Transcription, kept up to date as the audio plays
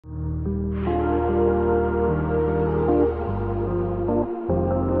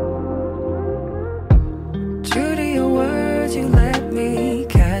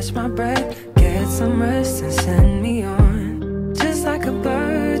catch my breath, get some rest and send me on. Just like a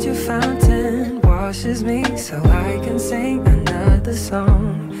bird, your fountain washes me so I can sing another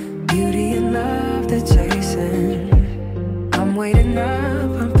song. Beauty and love they're chasing, I'm waiting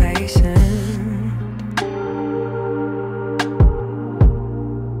up, I'm patient.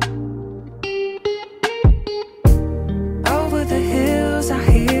 Over the hills I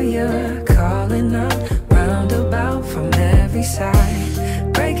hear you calling up, roundabout from every side.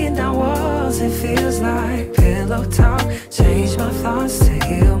 Breaking down walls, it feels like pillow talk. Change my thoughts to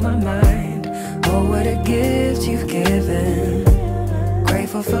heal my mind. Oh, what a gift you've given.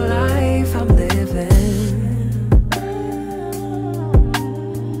 Grateful for life I'm living.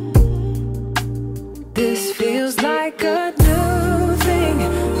 This feels like a new thing.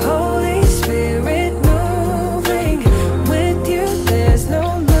 Holy Spirit moving. With you there's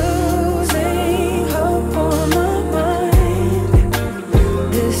no losing hope on my mind.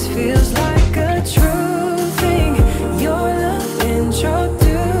 This feels like a true thing. Your love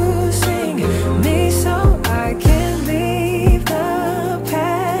introducing me so I can leave the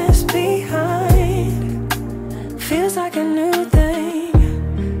past behind. Feels like a new thing.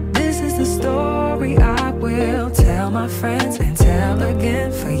 This is the story I will tell my friends and tell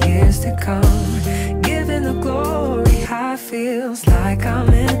again for years to come. Giving the glory high, feels like I'm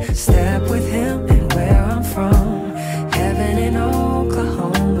in step with him and where I'm from. Heaven in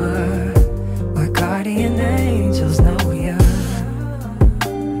Oklahoma, where guardian angels know ya.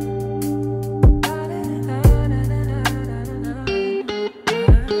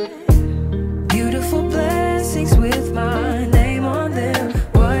 Beautiful blessings with my name on them.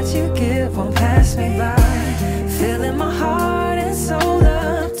 What you give won't pass me by. Filling my heart and soul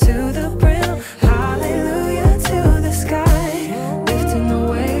up to the brim. Hallelujah to the sky. Lifting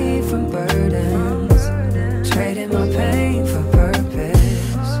away from burdens, trading my pain for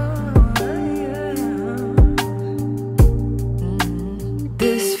purpose.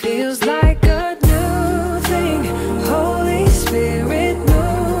 This feels like a new thing. Holy Spirit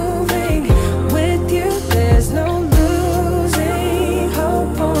moving. With you there's no losing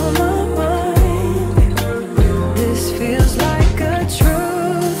hope on my mind. This feels like a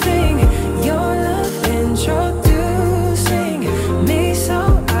true thing. Your love introducing me so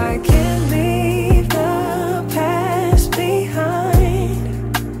I can leave the past behind.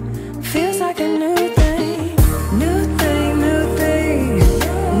 Feels like a new thing. New thing, new thing.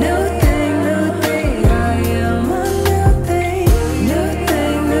 New thing, new thing. I am a new thing. New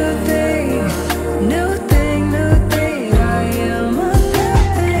thing, new thing. New thing, new thing. I am a new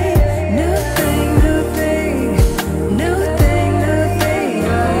thing. New thing, new thing. New thing, new thing.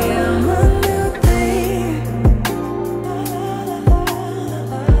 I am a new thing.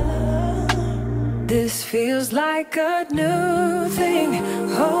 This feels like a new thing.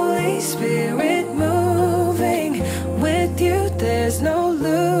 Holy Spirit moving. With you there's no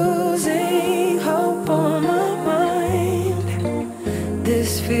losing hope on my mind.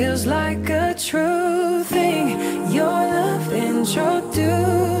 This feels like a true thing. Your love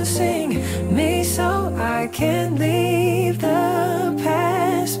introducing me so I can leave the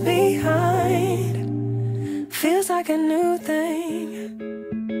past behind. Feels like a new thing.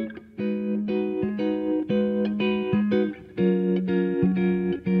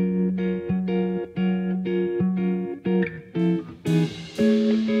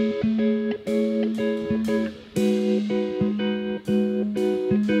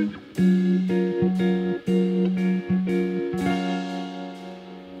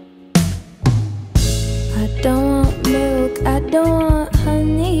 I don't want milk, I don't want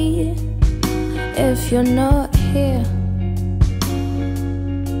honey if you're not here.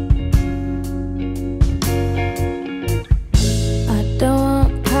 I don't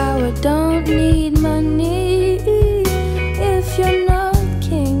want power, don't need money if you're not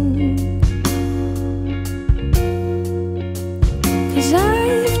king. 'Cause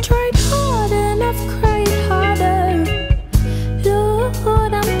I've tried hard and I've cried harder.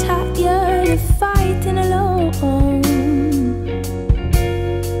 Lord, I'm tired of fighting alone.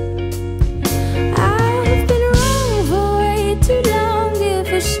 I've been wrong for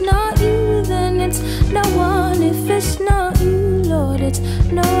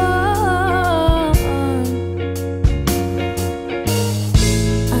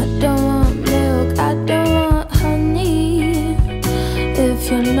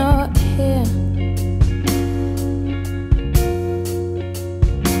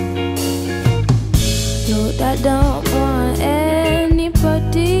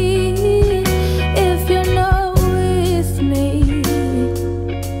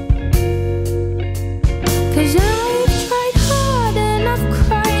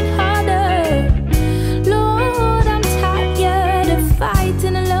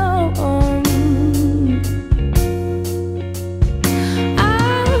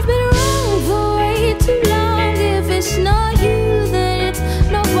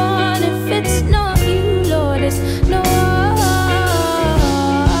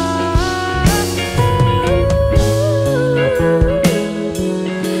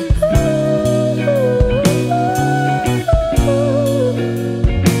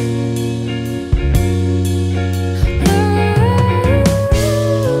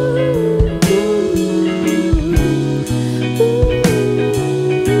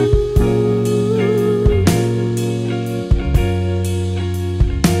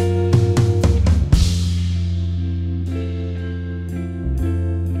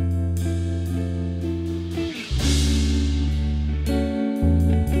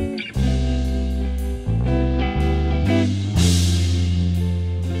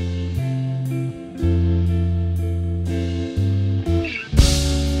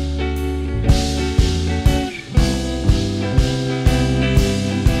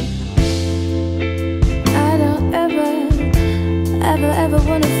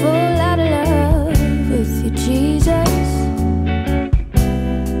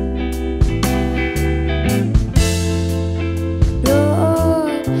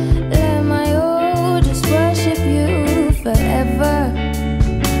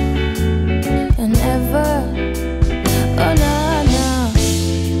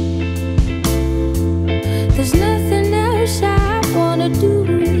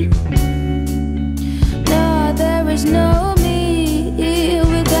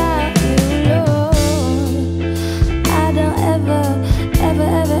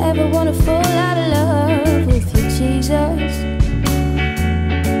ever wanna fall out of love with you, Jesus.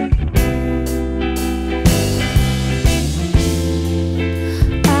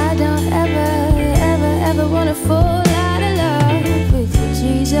 I don't ever wanna fall out of love with you,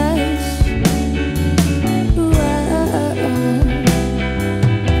 Jesus.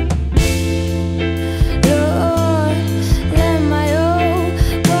 Lord, let my all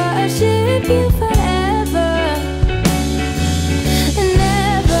worship you forever and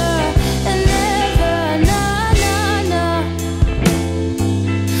never, no, no, no.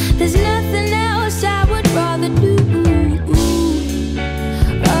 There's nothing else I would rather do.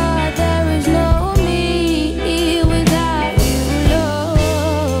 Oh, there is no me without you,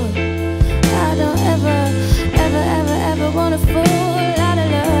 Lord. I don't ever wanna fall out of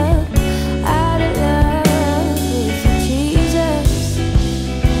love with you, Jesus.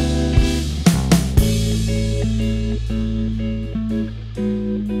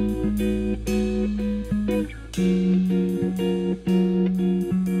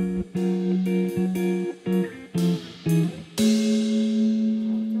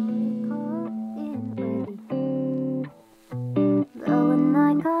 But when I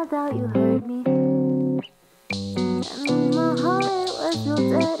called out, you heard me. And my heart was so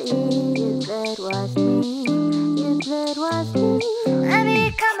dirty. Your blood washed me. Your blood washed me. I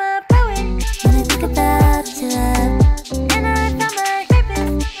become a poet when I think about your love. And I found my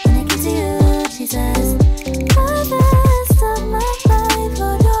purpose when I came to you, Jesus. For the rest of my life,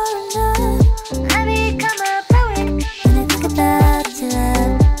 Lord, you're enough. I become a poet when I think about your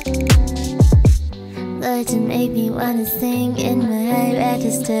love. Lord, you make me wanna sing in my high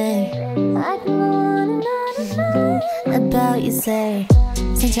register. I can go on and on and on about you, sir.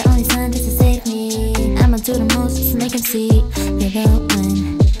 Sent your only son just to save me. I'ma do the most just to make him see. You're the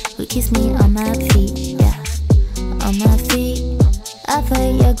one who keeps me on my feet, yeah. On my feet, I for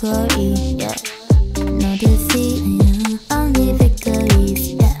your glory, yeah. No defeat, only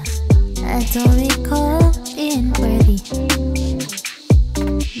victories, yeah. I don't recall being worthy,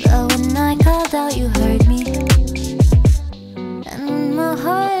 but when I called out, you heard me. And when my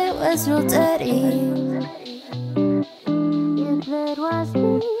heart was real dirty, your blood washed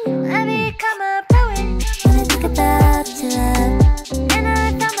me. I become a poet when I think about your love. And I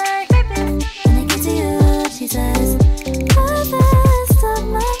found my purpose when I came to you, Jesus. For the rest of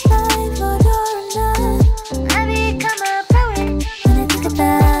my life, Lord, you're enough. I become a poet when I think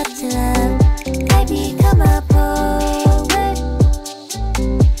about your love. I become a poet.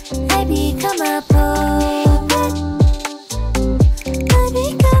 I become a poet. I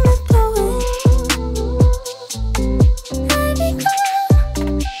become a poet. I become.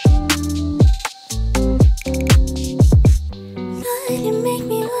 Lord, you make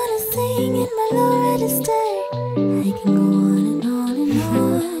me wanna sing in my low register. I can go on and on and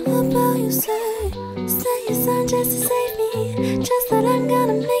on about you, sir. Sent your son just to save me. Just that I'm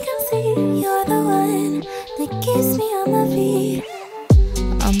gonna make him see. You're the one that keeps me on my feet.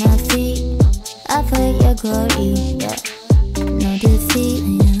 On my feet, I for your glory, yeah. No defeat,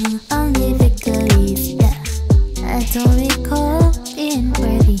 only victories, yeah. I don't recall being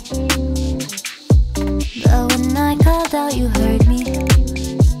worthy, but when I called out, you heard me.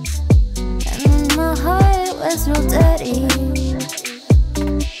 And when my heart was real dirty,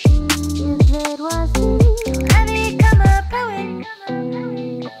 your blood washed me. I become a poet,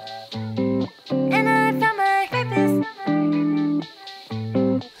 and I found my purpose.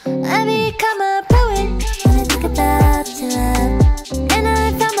 I become a poet when I think about your love. And I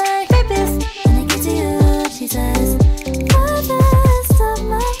found my purpose when I came to you, Jesus. For the rest of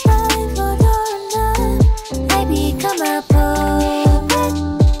my life, Lord, you're enough. I become a poet.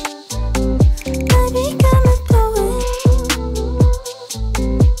 I become a poet.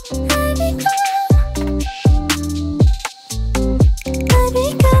 I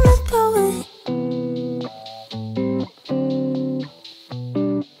become a poet.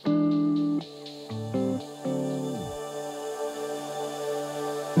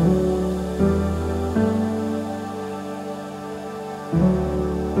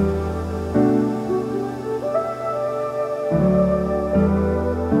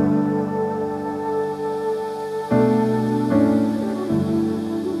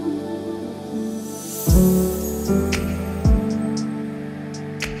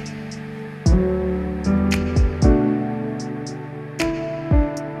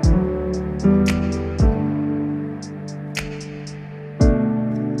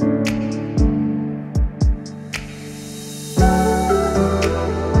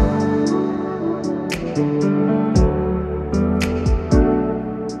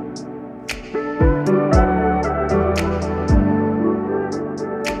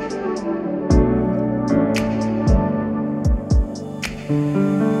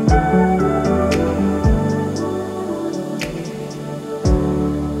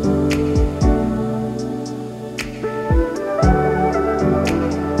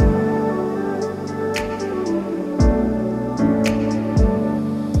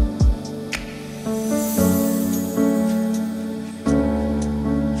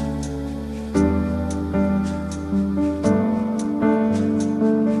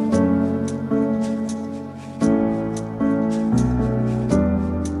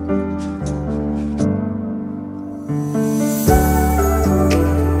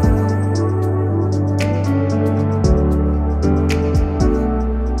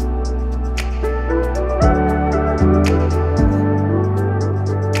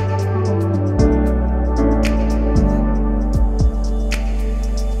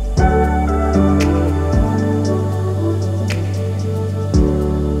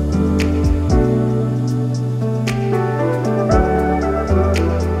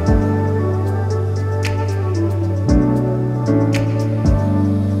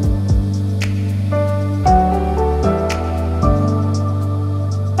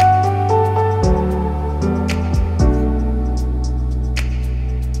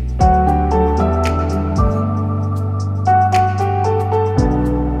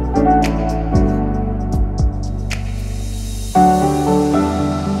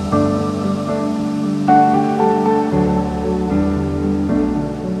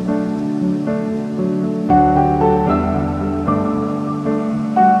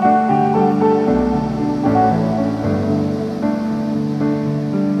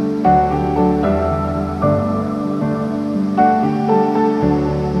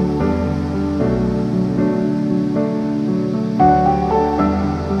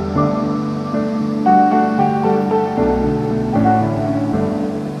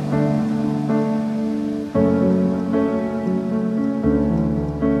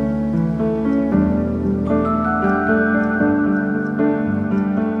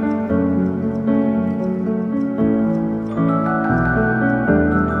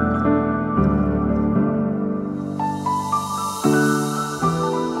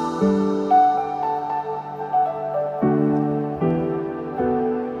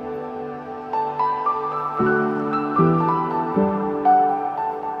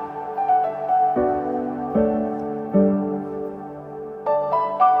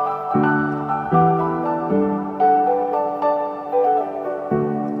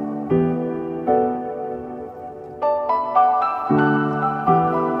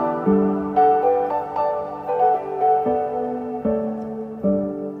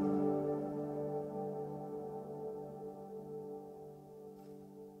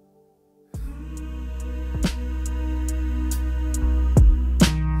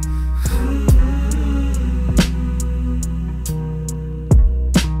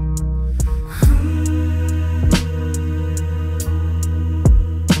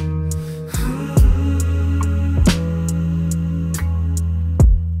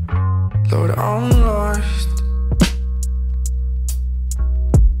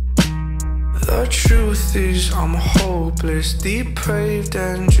 I'm hopeless, depraved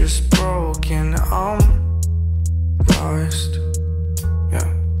and just broken. I'm lost,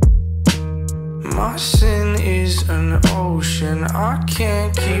 yeah. My sin is an ocean I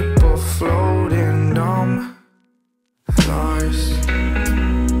can't keep afloat, and I'm lost.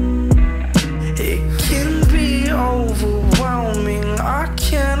 It can be overwhelming, I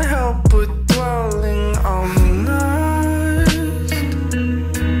can't help but dwelling. I'm lost,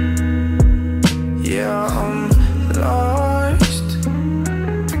 yeah, I'm lost.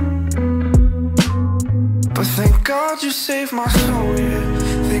 But thank God you saved my soul, yeah.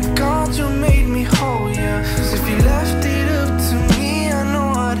 Thank God you made me whole, yeah. 'Cause if you left it up to me, I know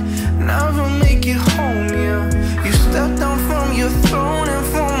I'd never make it home, yeah. You stepped down from your throne, and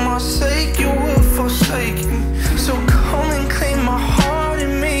for my sake you were forsaken. So come and claim my heart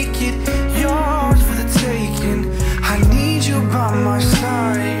and make it yours for the taking. I need you by my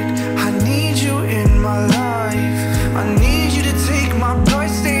side, I need you in my life. I need you to take my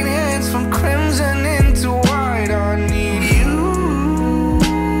bloodstained hands from crimson into white. I need you,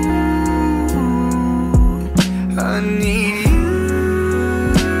 I need you.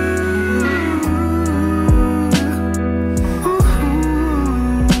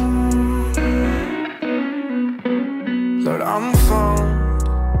 Lord, I'm found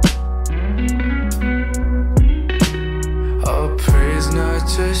a prisoner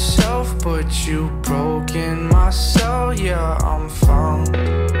to self, but you broken my cell, yeah, I'm found.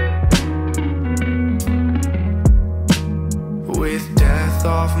 With death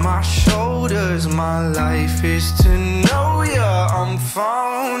off my shoulders, my life is to know, yeah, I'm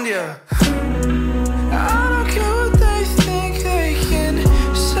found, yeah. I don't care what they think, they can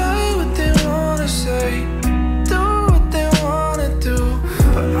say what they wanna say, do what they wanna do,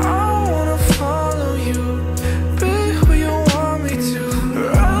 but I wanna follow you, be who you want me to.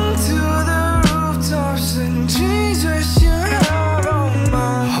 Run to the rooftops and Jesus, you have all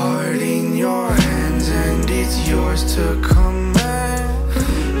my heart in your hands, and it's yours to command.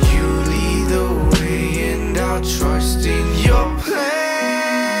 You lead the way and I'll trust in your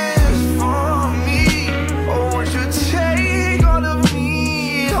plans for me. Oh, won't you take all of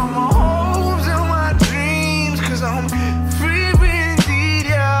me, all my hopes and my dreams, 'cause I'm free indeed,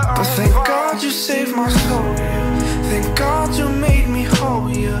 yeah. But thank God you saved my soul, yeah. Thank God you made me whole,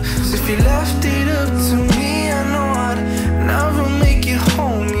 yeah. 'Cause if you left it up to me, I know I'd never make it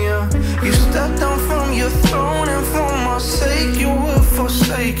home, yeah. You stepped down from your throne, and for my sake you were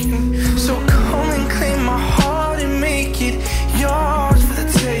forsaken. So come and claim my heart and make it yours for the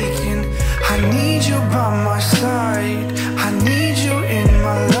taking. I need you by my side, I need you in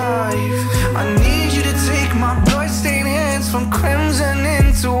my life. I need you to take my bloodstained hands from crimson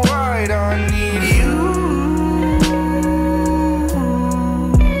into white. I need you.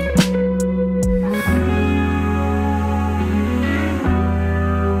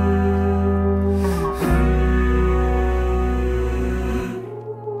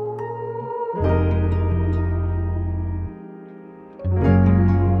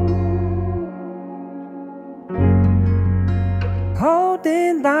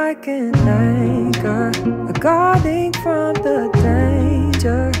 Holding like an anchor, guarding from the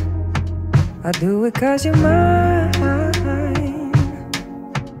danger. I do it 'cause you're mine.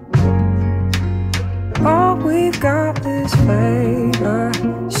 All we've got is favor.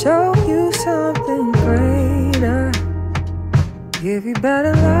 Show you something greater. Give you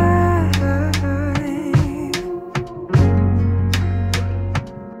better life.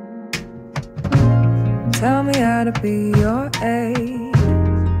 Tell me how to be your aid.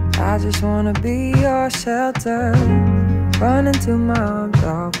 I just wanna be your shelter. Run into my arms,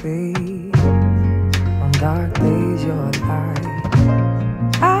 I'll be. On dark days, your light.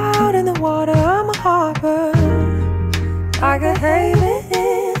 Out in the water, I'm a harbor. Like a haven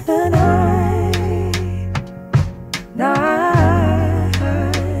in the night.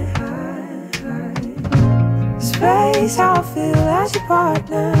 Space, I'll feel as your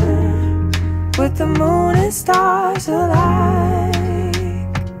partner. With the moon and stars alive.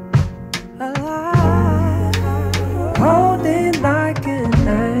 Holding like an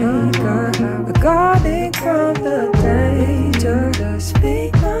anchor. A guarding from the danger. The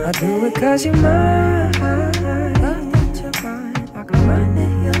speed, I do it 'cause you're mine.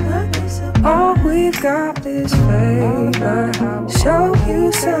 All we've got is favor. Show you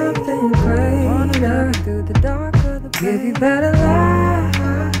something greater. Through the dark of the give you better life.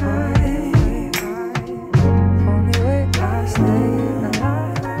 Only way I stay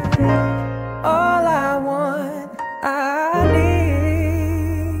alive. All I want, I need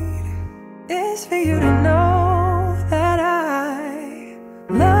is for you to know that I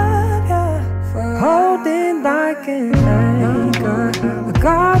love you. For holding like an anchor.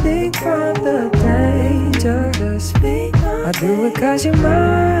 Guarding from the danger, the speed. I do it 'cause you're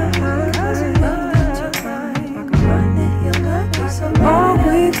mine. All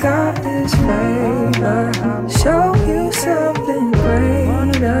we've got is favor. Show you something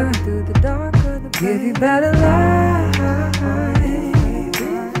greater. Through the dark of the give you better life.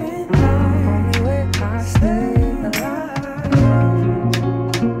 Only way I stay alive.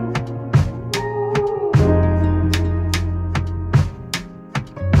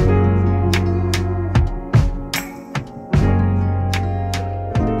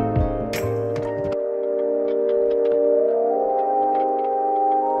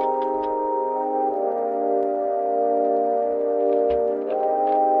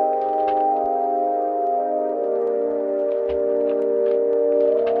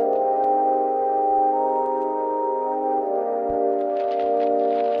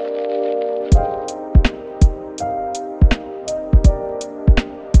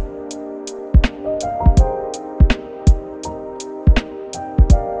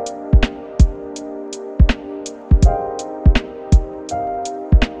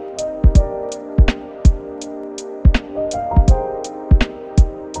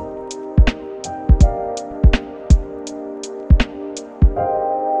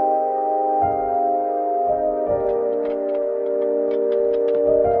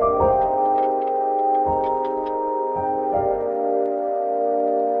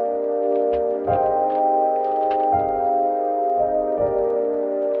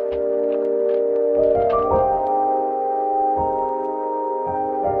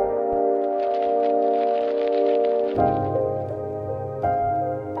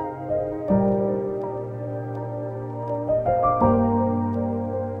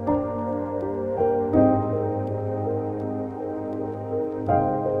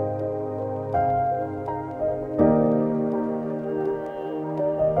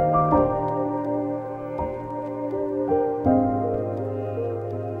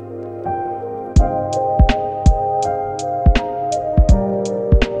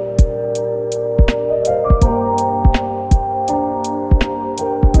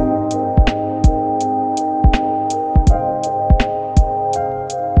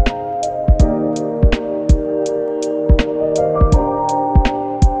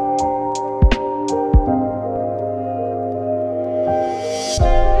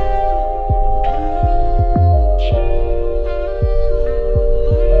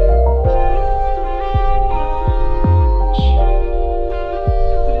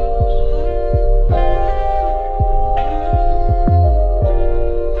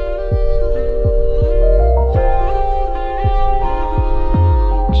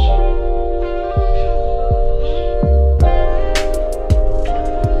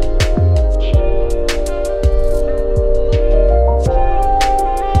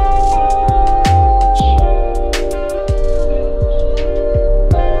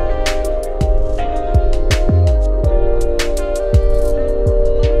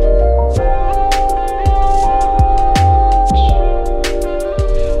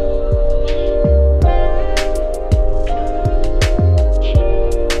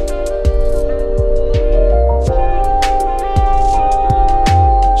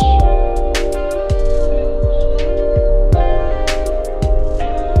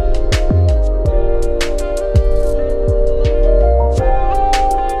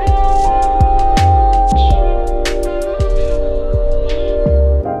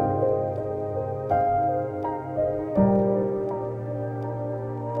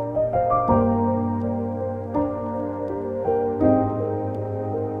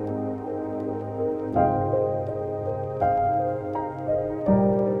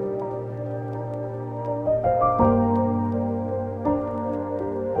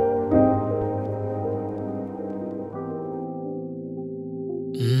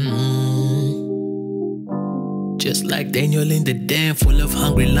 Just like Daniel in the den full of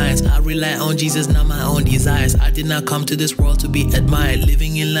hungry lions, I rely on Jesus, not my own desires. I did not come to this world to be admired.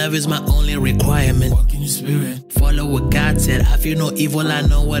 Living in love is my only requirement. Walk in your spirit, follow what God said. I fear no evil, I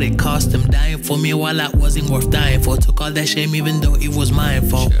know what it cost him. Dying for me while I wasn't worth dying for. Took all that shame even though it was my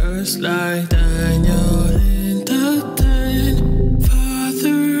fault. Just like Daniel in the den,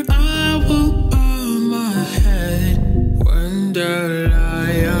 Father, I will bow my head when the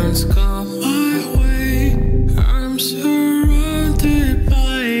lions come my way. Surrounded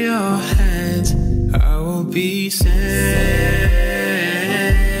by your hands, I will be safe,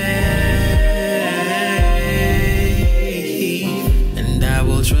 and I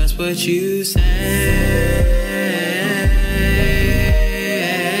will trust what you say.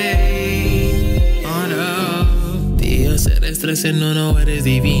 Oh no, Dios, eres trascendente, no eres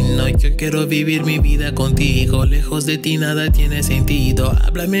divino. Yo quiero vivir mi vida contigo. Lejos de ti nada tiene sentido.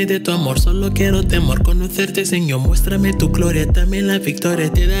 Háblame de tu amor, solo quiero temor. Conocerte, Señor, muéstrame tu gloria. También la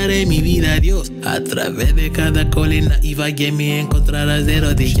victoria, te daré mi vida, Dios. A través de cada colina y valle me encontrarás de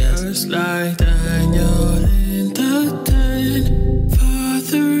rodillas. Just like Daniel in the den,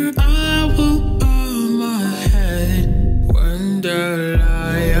 Father, I will bow my head when the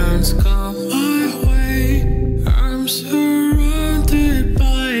lions come my way. I'm surrounded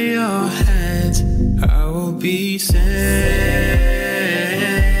by your hands, I will be safe,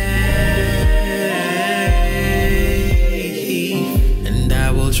 and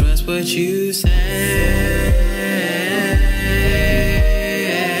I will trust what you say.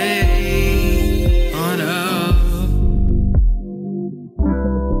 Oh no.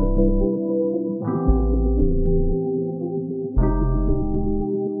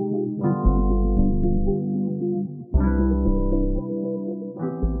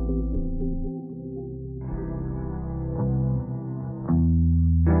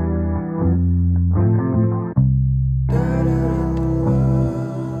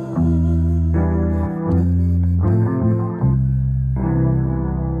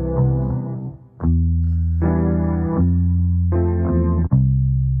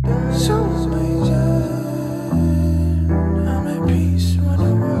 So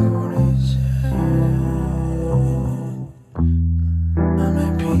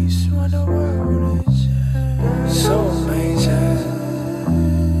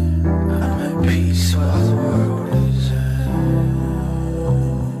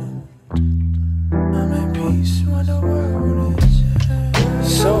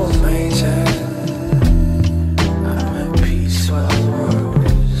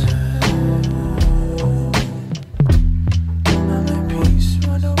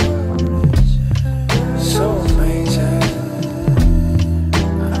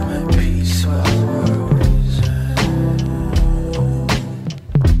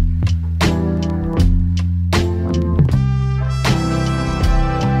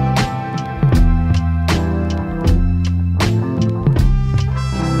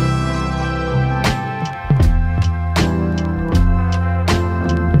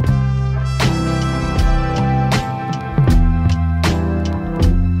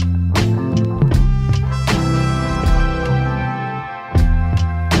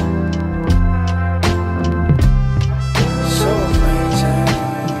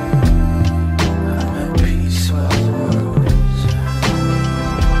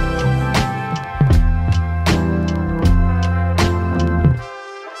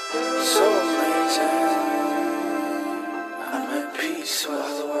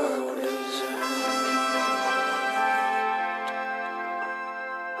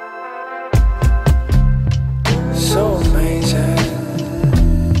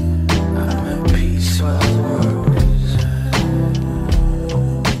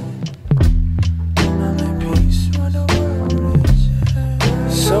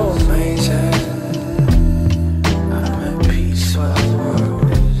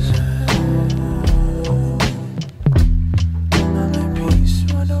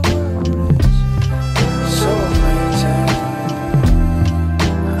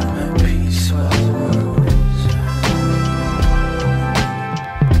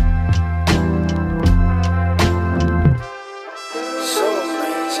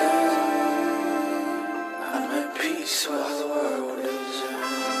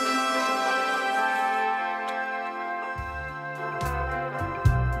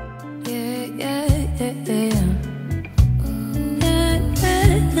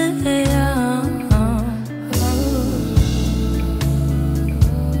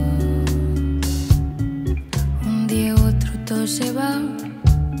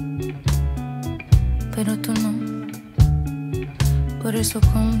eso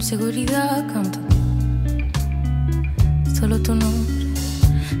con seguridad canto. Solo tu nombre,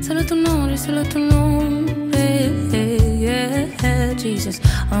 solo tu nombre, solo tu nombre, yeah, Jesus.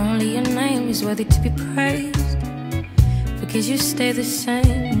 Only your name is worthy to be praised, because you stay the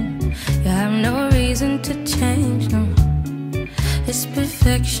same. You have no reason to change, no. It's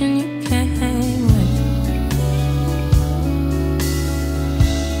perfection you came with.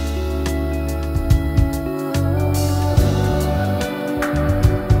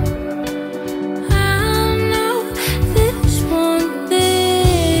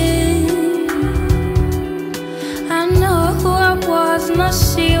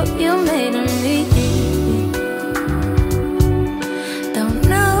 See what you made of me. Don't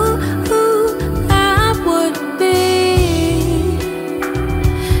know who I would be.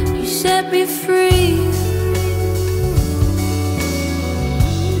 You set me free.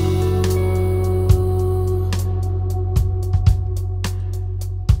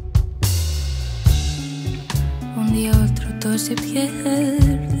 Un día a otro todo se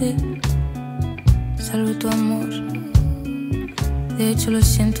pierde, salvo tu amor. De hecho lo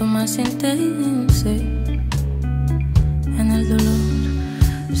siento más intenso en el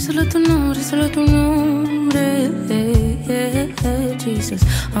dolor. Solo tu nombre, Jesus.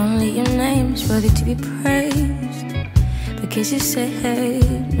 Only your name is worthy to be praised, because you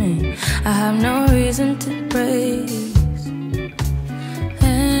saved me. I have no reason to praise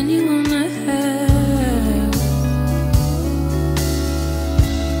anyone I have.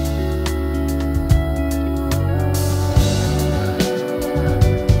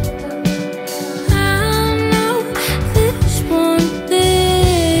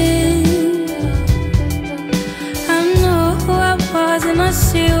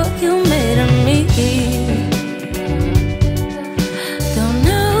 See what you made of me. Don't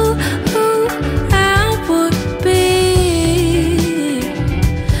know who I would be.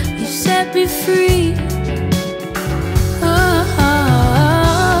 You set me free. Oh, oh,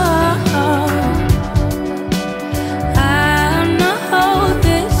 oh, oh. I know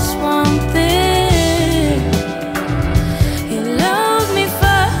this one thing. You love me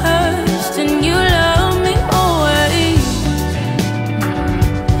first and you love me always.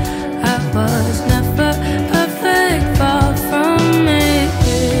 Was never perfect, far from me.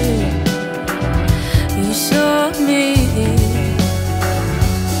 You saw me.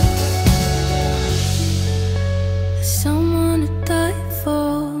 Someone to die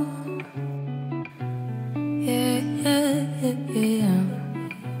for. Yeah, yeah, yeah,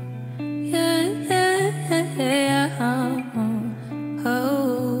 yeah, yeah, oh.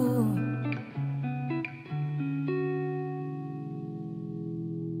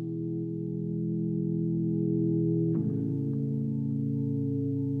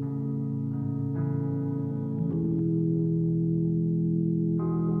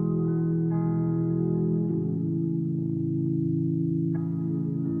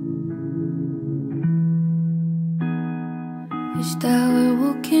 Wish that we're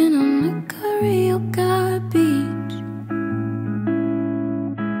walking on the Carioca beach.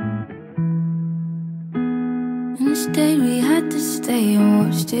 Instead we had to stay and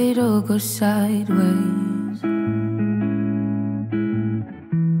watched it all go sideways.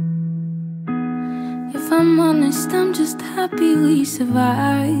 If I'm honest, I'm just happy we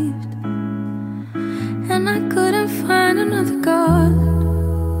survived, and I couldn't find another God.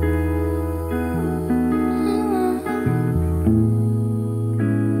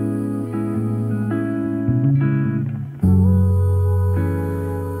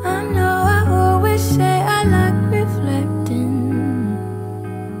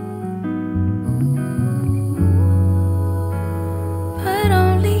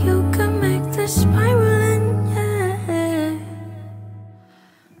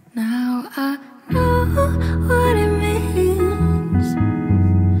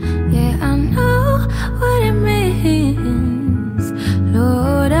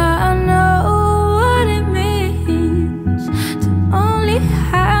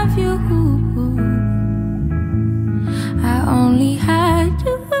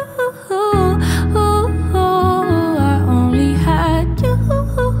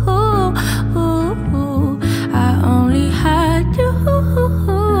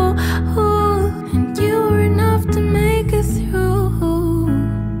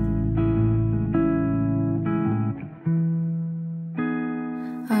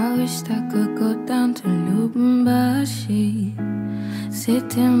 wished I could go down to Lubumbashi,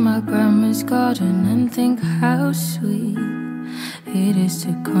 sit in my grandma's garden and think how sweet it is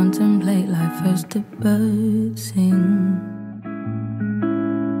to contemplate life as the birds sing.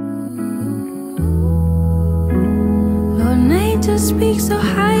 Lord, to speak so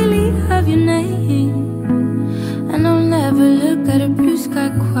highly of your name, and I'll never look at a blue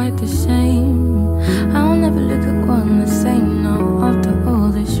sky quite the same. I'll never look at one the same now after all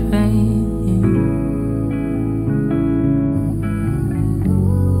this rain.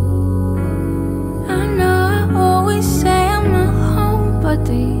 I know I always say I'm a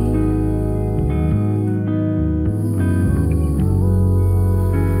homebody,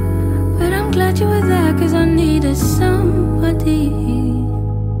 but I'm glad you were there, cause I needed somebody.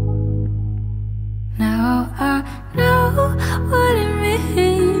 Now I know what it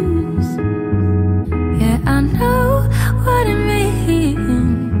means. Yeah, I know what it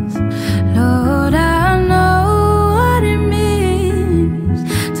means. Lord, I know what it means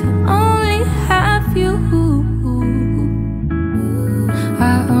to only have you.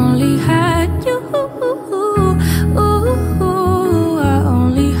 I only had you. I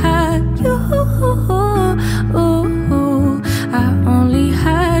only had you. I only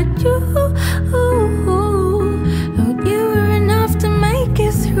had you. Lord, you were enough to make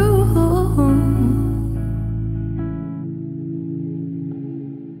it through.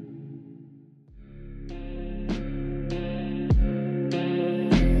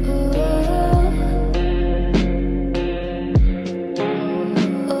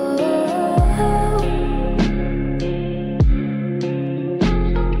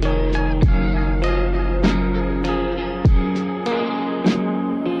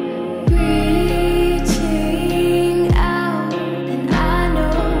 Reaching out, and I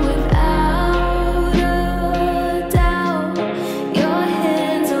know without a doubt, your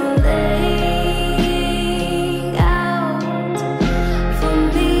hands are laying out for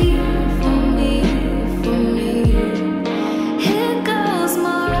me, for me, for me. Here goes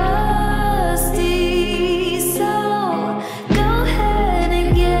my rusty soul. Go ahead and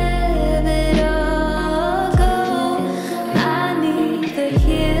give it a go. I need the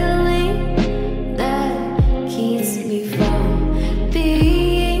healing that keeps me from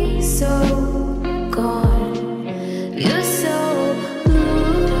being so gone. You're so blue.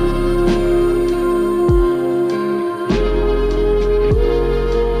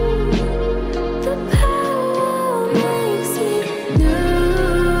 The power makes me new,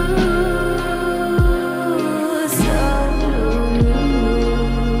 so blue.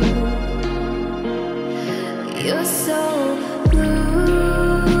 You're so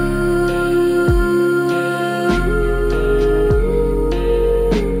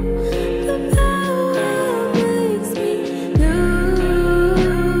the power makes me new,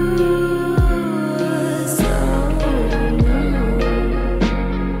 so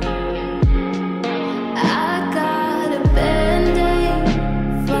I got a band-aid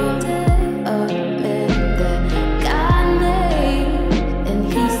from a man that God made, and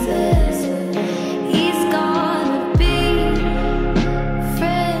he says he's gonna be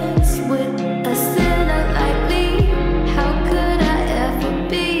friends with a sinner like me. How could I ever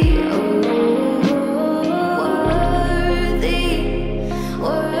be worthy,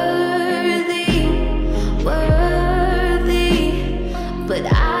 worthy, worthy? But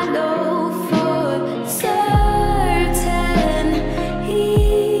I know for certain he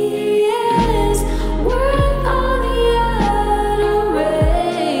is worth all the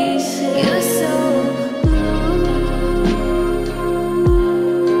adoration. You're so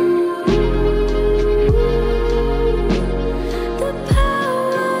the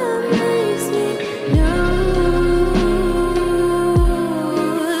power makes me new,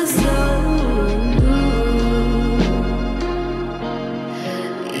 so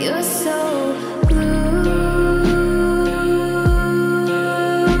you're so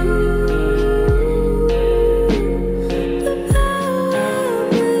the power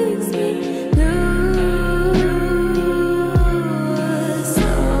makes me new, so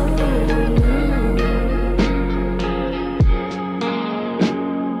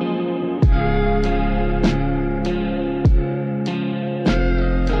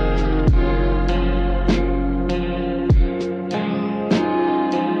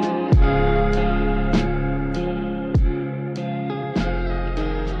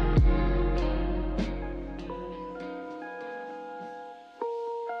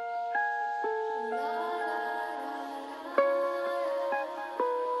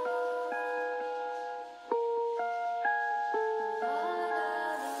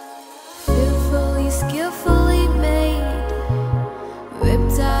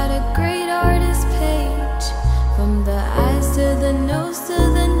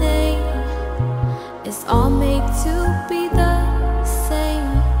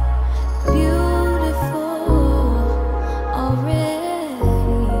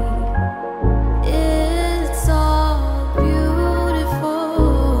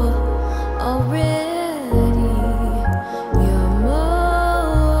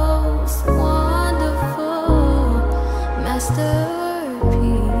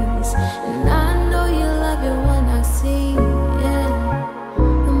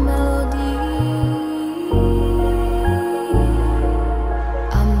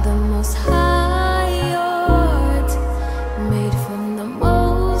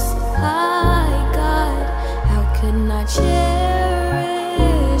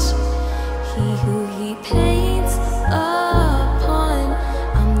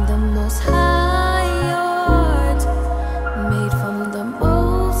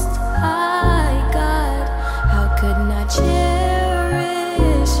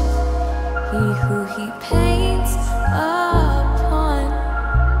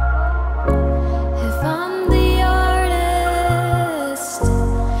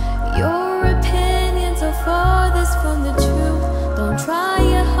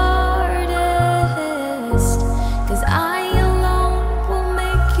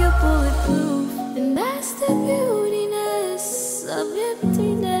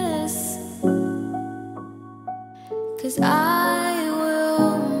 'cause I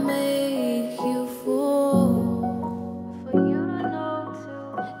will make you full. For you to know too,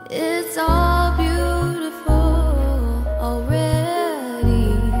 it's all beautiful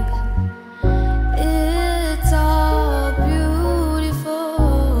already. It's all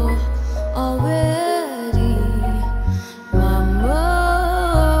beautiful already. My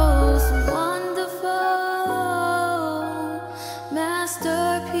most wonderful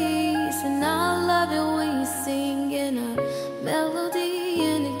masterpiece, and I love it when you sing in a melody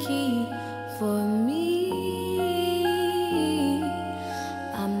in a key for me.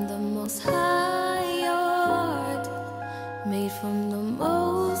 I'm the most high art, made from the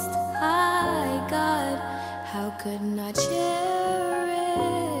most high God. How couldn't I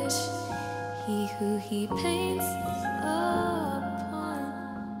cherish he who he paints upon?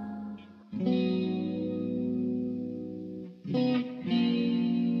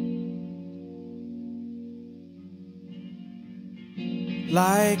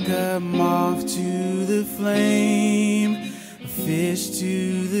 Like a moth to the flame, a fish to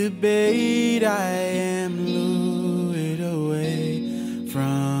the bait, I am lured away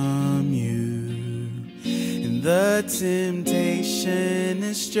from you. And the temptation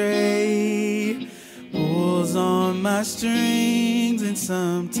astray pulls on my strings, and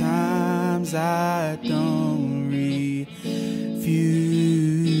sometimes I don't refuse.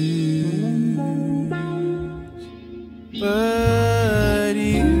 But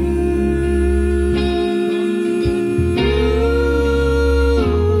you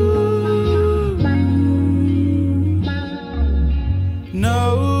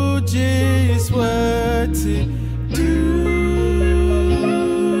know just what to do,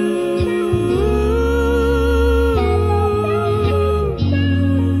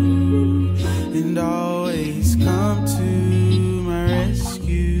 and always come to my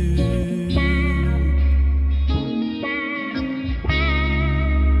rescue.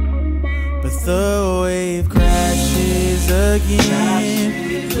 But the wave crashes again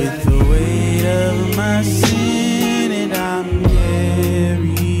with the weight of my sin, and I'm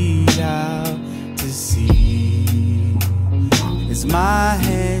carried out to sea as my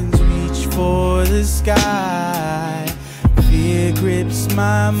hands reach for the sky. Fear grips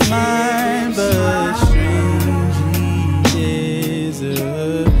my mind, but strangely there's a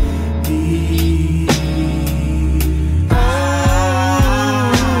peace.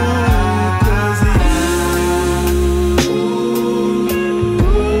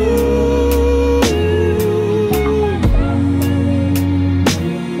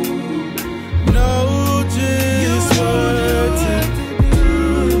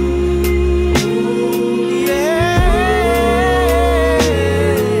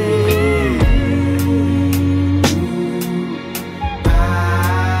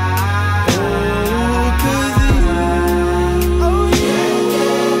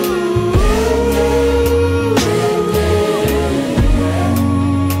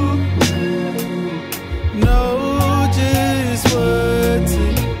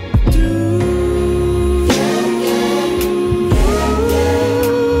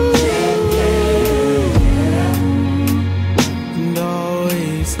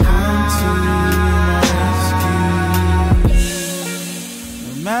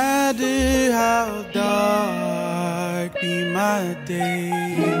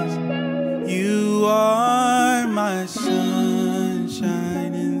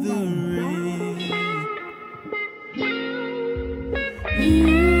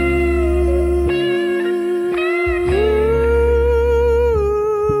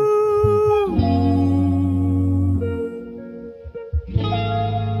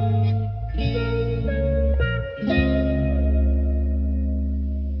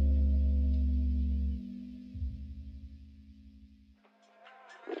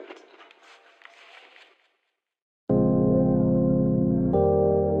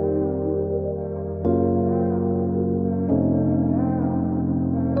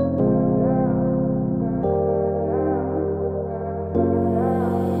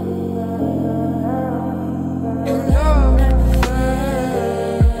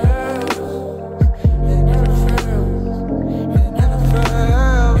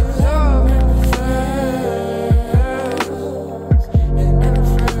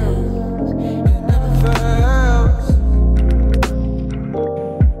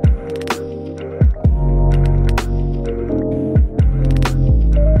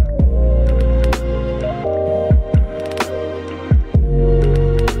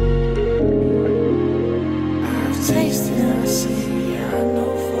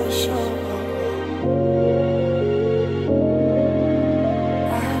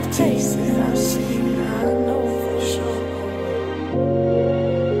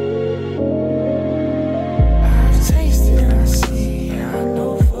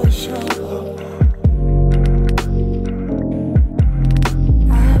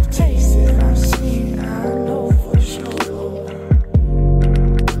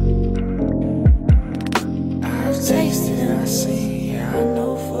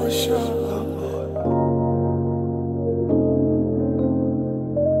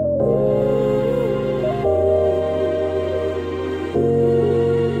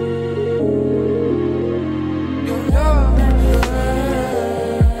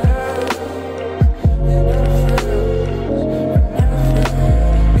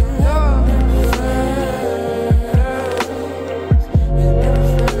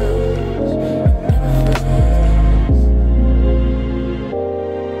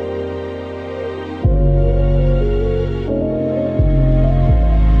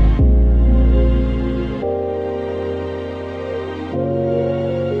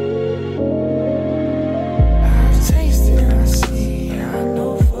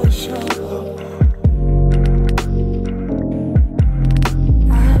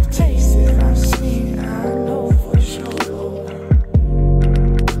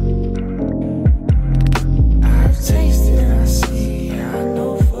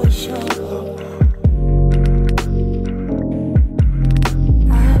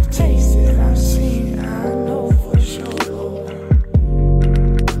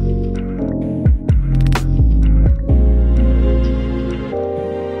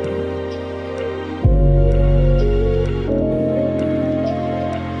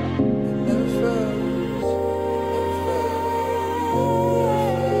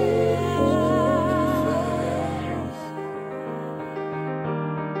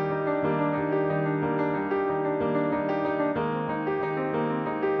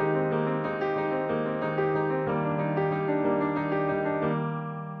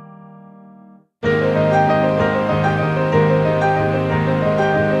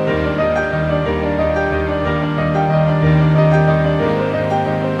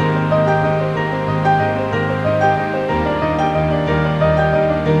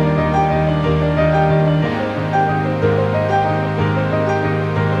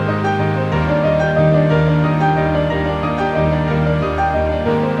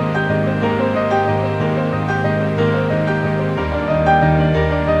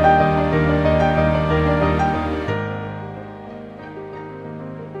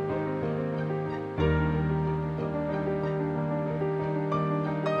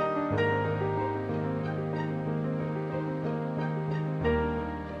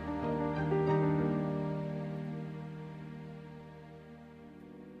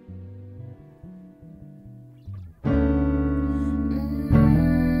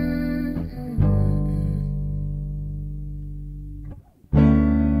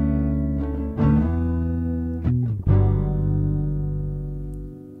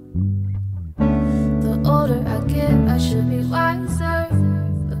 be wiser,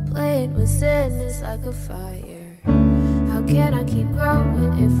 but playing with sin is like a fire. How can I keep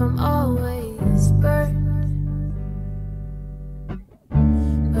growing if I'm always burned?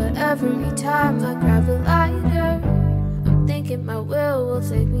 But every time I grab a lighter, I'm thinking my will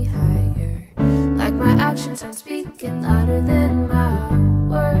take me higher. Like my actions are speaking louder than my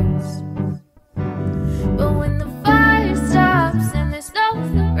words. But when the fire stops and there's no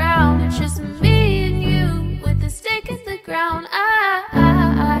one around, it's just me and you with the stake in the ground.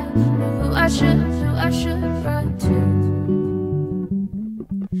 I know who I should run to.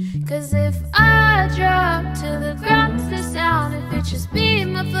 Cause if I drop to the ground's the sound, if it's just me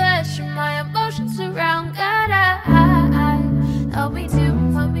and my flesh and my emotions around, God, help me to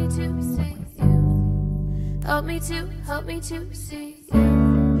see you. Help me to see you.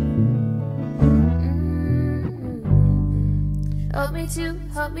 Help me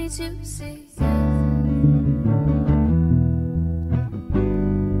to see you.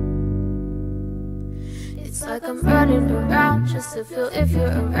 It's like I'm running around just to feel if you're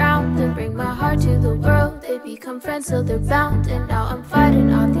around. Then bring my heart to the world, they become friends so they're bound. And now I'm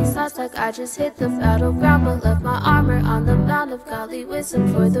fighting all these thoughts like I just hit the battleground, but left my armor on the mount of godly wisdom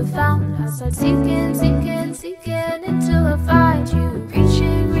for the fountain. I start seeking until I find you.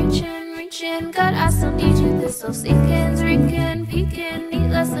 Reaching, God, I still need you. This soul seeking, peeking, need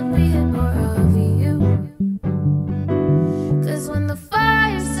less of me and more of you. Cause when the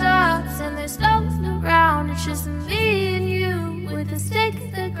fire stops and there's no one around, it's just me and you with the stake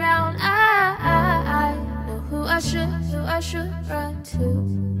in the ground. I know who I should run to.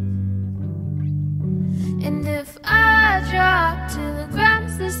 And if I drop to the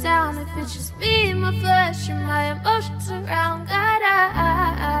ground's the sound, if it's just me and my flesh and my emotions around, God,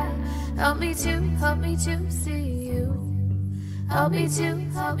 help me to see you. Help me to see you.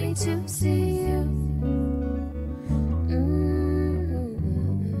 Help me to see you.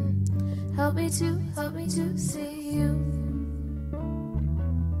 Help me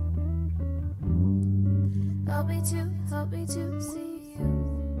to see you.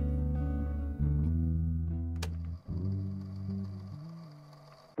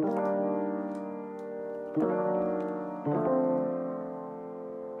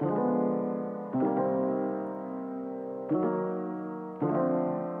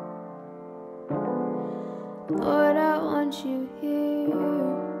 Lord, I want you here.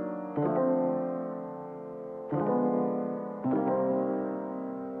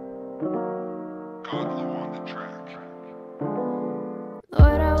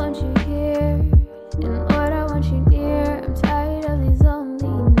 Lord, I want you here, and Lord, I want you near. I'm tired of these lonely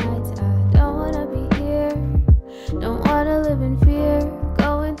nights. I don't wanna be here, don't wanna live in fear.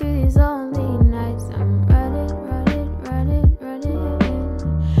 Going through these lonely nights, I'm running from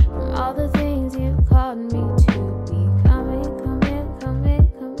all the things you've called me to be. Coming,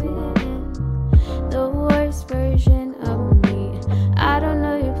 the worst version of me. I don't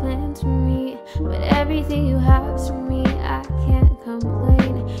know your plans for me, but everything you have for me, I can't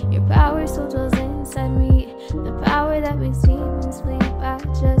complain. Your power still dwells inside me, the power that makes demons flee by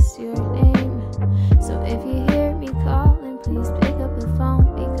just your name. So if you hear me calling, please pick up the phone,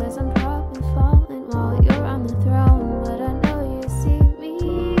 because I'm probably falling while you're on the throne. But I know you see me,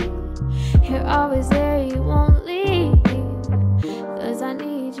 you're always there, you won't leave. Cause I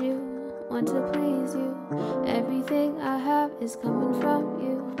need you, want to please you. Everything I have is coming from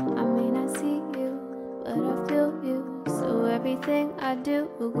you. I may not see you, but I feel you. So everything I do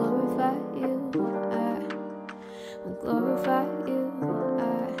will glorify you. I will glorify you. I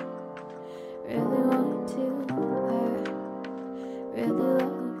really want to. I really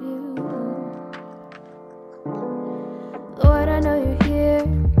love you. Lord, I know you're here,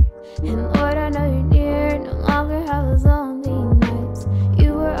 and Lord, I know you're near. No longer have those lonely nights.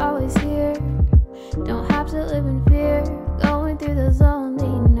 You were always here. Don't have to live in fear. Going through those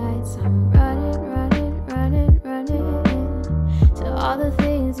lonely nights, I'm running to all the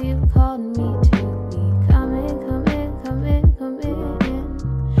things you've called me to be. Coming,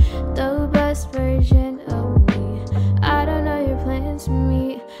 the best version of me. I don't know your plans for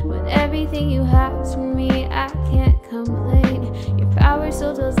me, but everything you have for me, I can't complain. Your power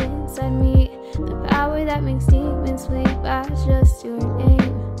still dwells inside me, the power that makes demons flee by just your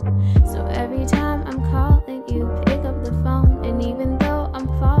name. So every time I'm calling, you pick up the phone, and even though I'm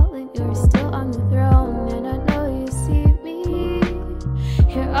falling, you're still on the throne. And I know you see me,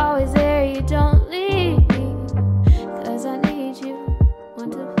 you're always there, you don't leave me. Cause I need you,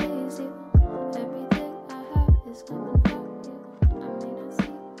 want to please you. Everything I have is coming from you. I may not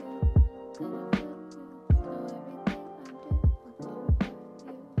see you, but I feel you. So everything I do will glorify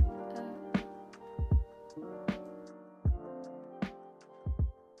you.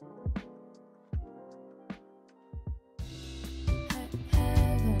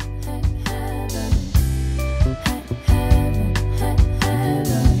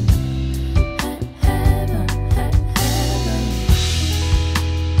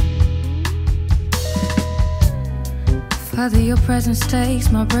 Father, your presence takes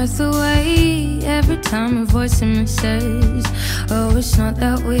my breath away. Every time a voice in me says, oh, it's not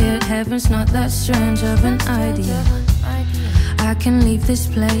that weird, heaven's not that strange of an idea. I can leave this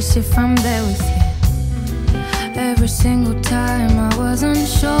place if I'm there with you. Every single time I wasn't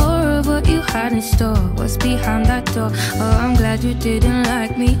sure of what you had in store. What's behind that door? Oh, I'm glad you didn't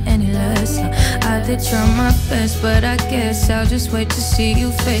like me any less. I did try my best, but I guess I'll just wait to see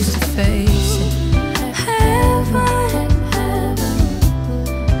you face to face. Heaven,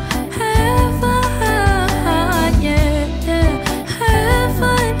 heaven, yeah, yeah.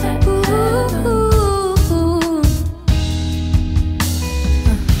 Heaven, ooh.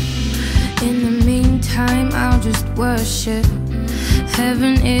 In the meantime, I'll just worship.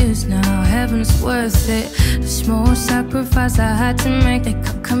 Heaven is now, heaven's worth it. The small sacrifice I had to make, they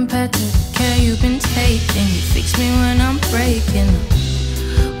compared to the care you've been taking. You fix me when I'm breaking.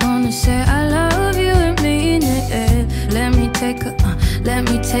 Wanna say I love you and mean it. Let me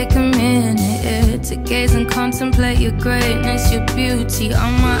take a minute to gaze and contemplate your greatness, your beauty.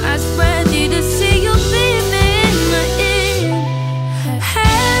 On my eyes ready to see you beaming in my ear.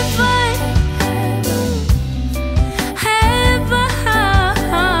 Heaven, heaven,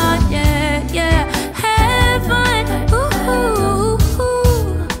 yeah, yeah. Heaven, ooh, ooh,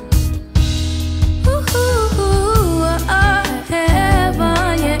 ooh,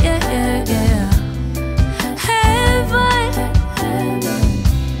 heaven, yeah, yeah, yeah, yeah. Heaven,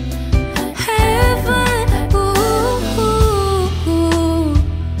 heaven, ooh.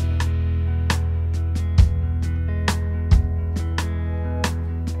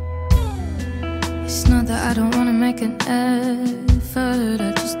 It's not that I don't wanna make an effort.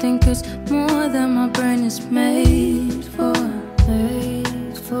 I just think it's more than my brain is made for.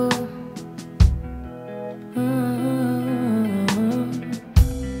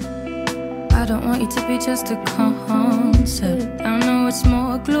 I don't want you to be just a concept. I know it's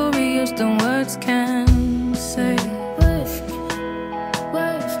more glorious than words can say.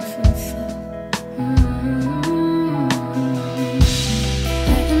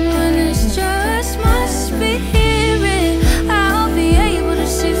 And when it's just my spirit, I'll be able to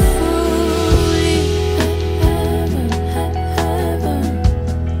see fully. Heaven, heaven, heaven,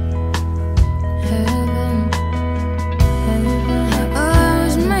 heaven. I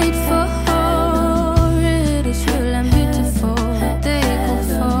was made for it. It's real and beautiful. They go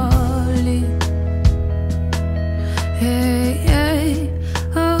folly. Hey, hey,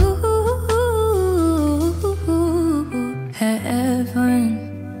 oh, heaven,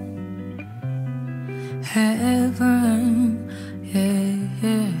 heaven, yeah,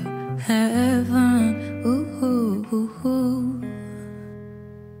 yeah, heaven, ooh, ooh, ooh.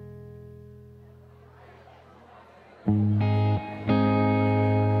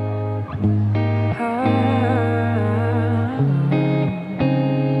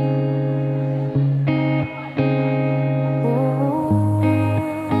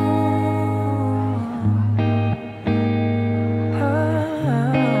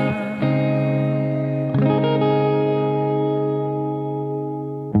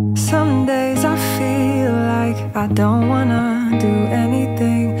 Some days I feel like I don't wanna do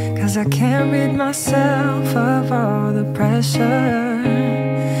anything, 'cause I can't rid myself of all the pressure.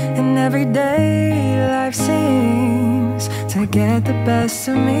 And every day life seems to get the best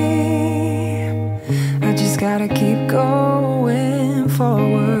of me. I just gotta keep going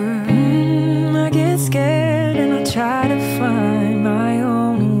forward. I get scared and I try to find my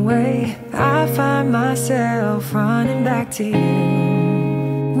own way. I find myself running back to you.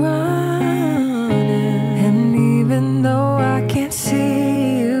 Running. And even though I can't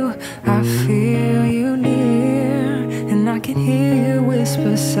see you, I feel you near. And I can hear you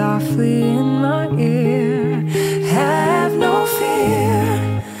whisper softly in my ear. Have no fear,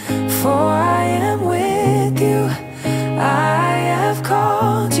 for I am with you. I have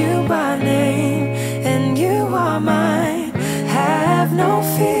called you by name, and you are mine. Have no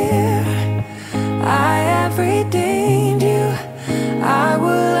fear, I have redeemed you. I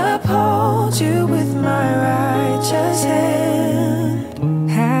will uphold you with my righteous hand.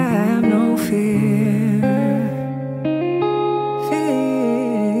 Have no fear, fear.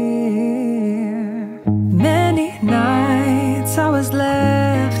 Many nights I was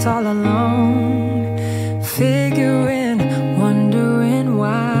left all alone, figuring, wondering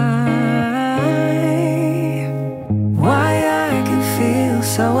why I can feel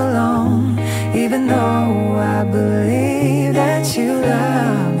so alone, even though I believe that you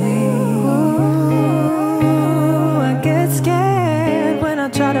love me. Ooh, I get scared when I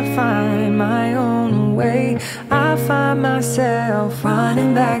try to find my own way. I find myself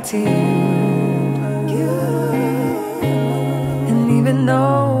running back to you. Even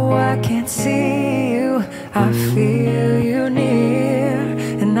though I can't see you, I feel you near,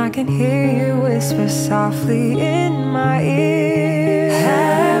 and I can hear you whisper softly in my ear.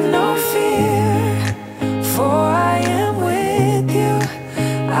 Have no fear, for I am with you.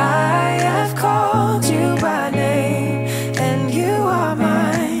 I have called you by name, and you are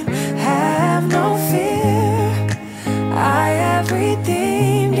mine. Have no fear, I have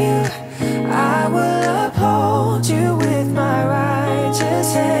redeemed you. I will uphold you with my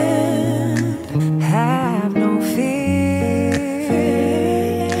righteous hand. Have no fear,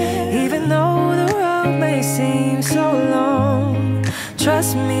 even though the road may seem so long.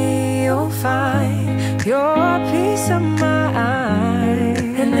 Trust me, you'll find your peace of mind,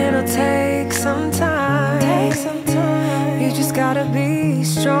 and it'll take some time. You just gotta be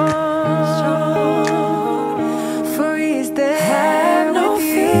strong, for He's there. Have no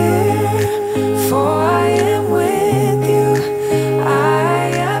fear, for I am with you.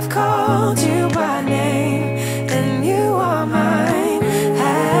 I have called you by name, and you are mine.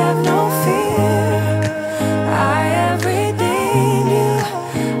 Have no fear, I have redeemed you.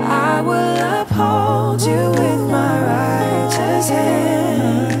 I will uphold you with my righteous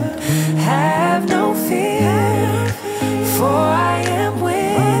hand. Have no fear, for I am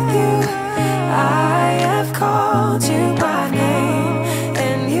with you. I have called you by name,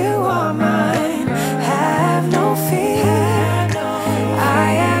 and you are mine. Have no fear, I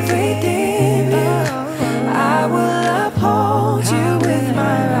have redeemed you. I will uphold you with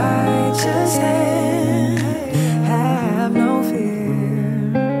my righteous hand. Have no fear.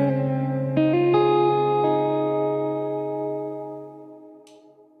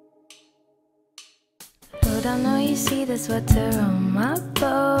 Lord, I know you see the sweater on my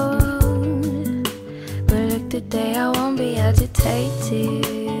boat, but look, today I won't be agitated.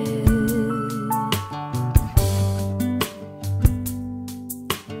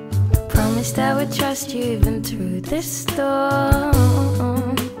 Promised I would trust you even through this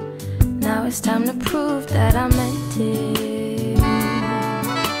storm. Now it's time to prove that I meant it.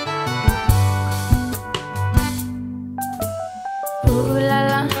 Ooh la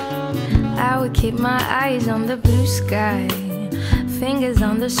la, I would keep my eyes on the blue sky, fingers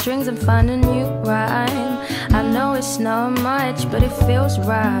on the strings and find a new rhyme. I know it's not much, but it feels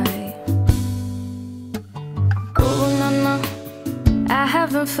right. Ooh no no, I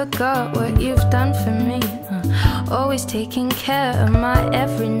haven't forgot what you've done for me. Always taking care of my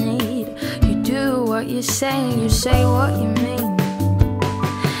every need. You do what you say what you mean.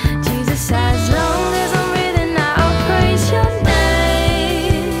 Jesus, as long as I'm breathing, I'll praise your name.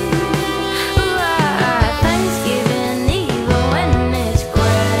 Thanksgiving even when it's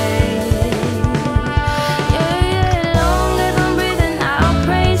great. Yeah, long as I'm breathing, I'll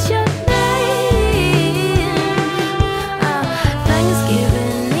praise your name.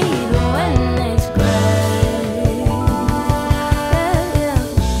 Thanksgiving even when it's great. Yeah, yeah.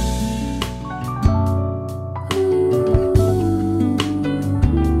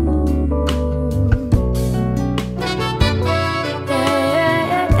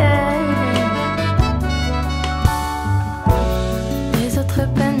 Les autres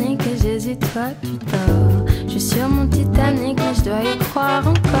paniquent, j'hésite, toi tu dors. Je suis sur mon Titanic, mais je dois y croire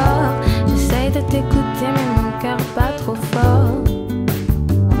encore. J'essaye de t'écouter, mais mon cœur bat trop fort.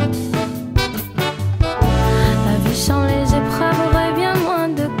 La vie sans les épreuves aurait bien moins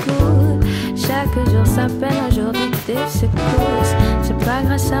de goût. Chaque jour sa peine, aujourd'hui des secousses. C'est pas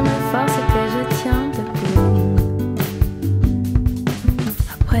grâce à mes forces que je tiens debout.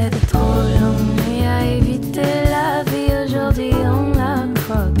 Après de trop longues nuits à éviter la vie, aujourd'hui on la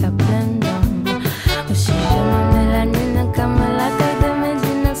croque à pleines dents. Aussi je me mélanine comme la taille de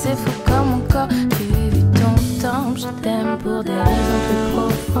Médine. C'est fou comme mon corps, tu vis ton temps. Je t'aime pour des raisons plus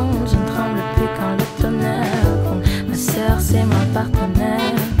profondes. Je ne tremble plus quand le tonnerre gronde. Ma sœur c'est ma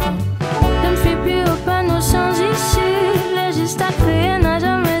partenaire. Ne me fais plus au panneau sans issue. Le juste après n'a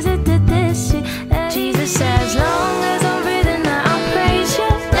jamais été déçu. Jesus, as long as I'm breathing, I'll praise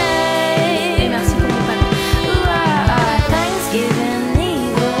your name.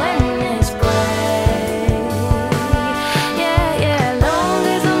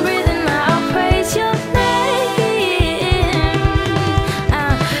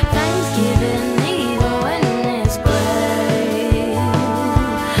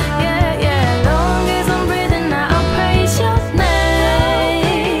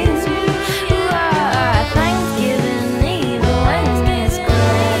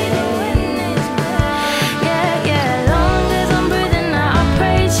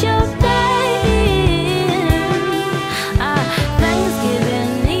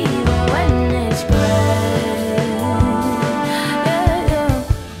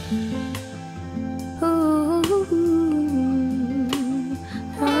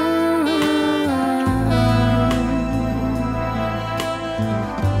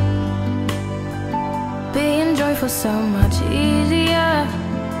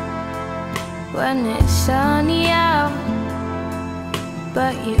 when it's sunny out,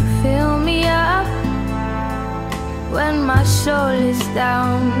 but you fill me up when my soul is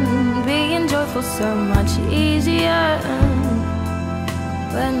down. Being joyful so much easier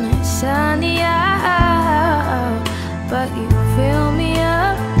when it's sunny out, but you fill me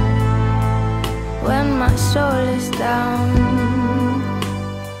up when my soul is down.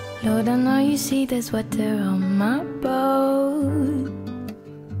 Lord, I know you see there's water on my boat,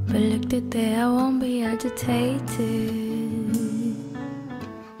 but look today, I won't be agitated.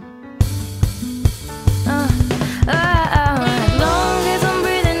 As long as I'm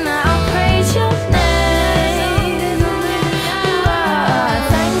breathing, I'll praise your name. You are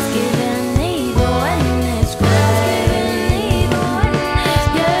Thanksgiving, even when it's great.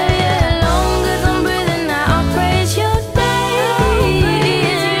 Yeah, yeah. As long as I'm breathing, I'll praise your name. You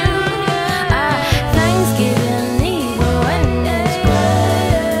are Thanksgiving, even when it's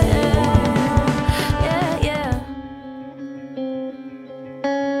great. Yeah, yeah.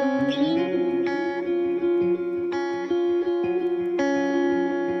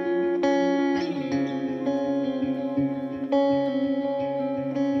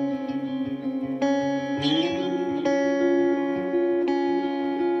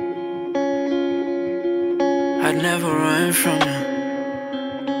 I'd never run from you.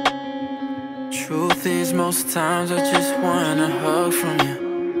 Truth is, most times I just want a hug from you,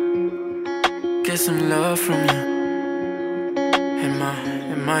 get some love from you.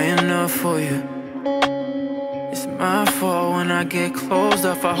 Am I enough for you? It's my fault when I get closed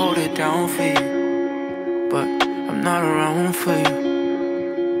off, I hold it down for you, but I'm not around for you.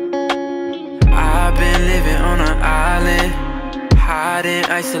 I've been living on an island, hiding,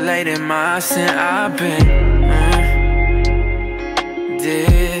 isolating my sin. I've been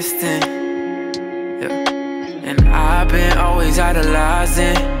distant, yeah. And I've been always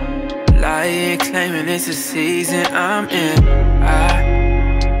idolizing, lying, claiming it's a season I'm in. I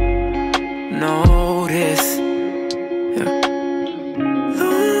know this, yeah.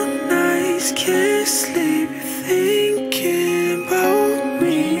 Long nights, can't sleep, thinking about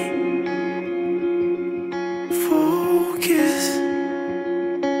me. Focus.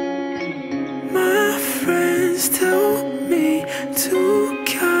 My friends tell me to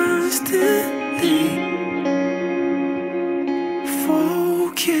constantly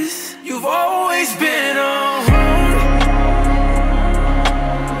focus. You've always been around.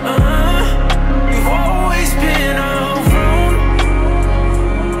 You've always been around.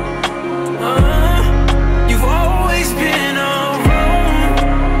 You've always been around.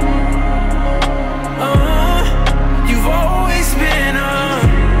 You've always been around.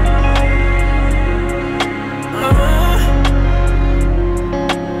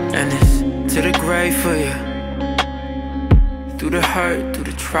 And it's to the grave for you. Through the hurt, through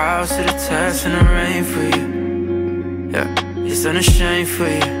the trials, to the tests and the rain for you. Yeah, it's unashamed for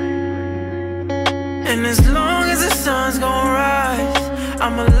you. And as long as the sun's gonna rise,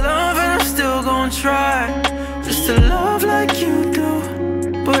 I'ma love and I'm still gonna try just to love like you do,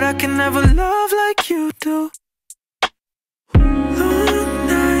 but I can never love like you do. Long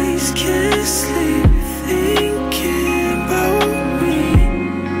nights, can't sleep, thinking about me.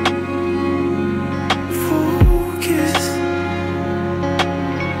 Focus.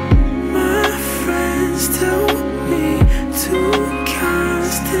 My friends tell me to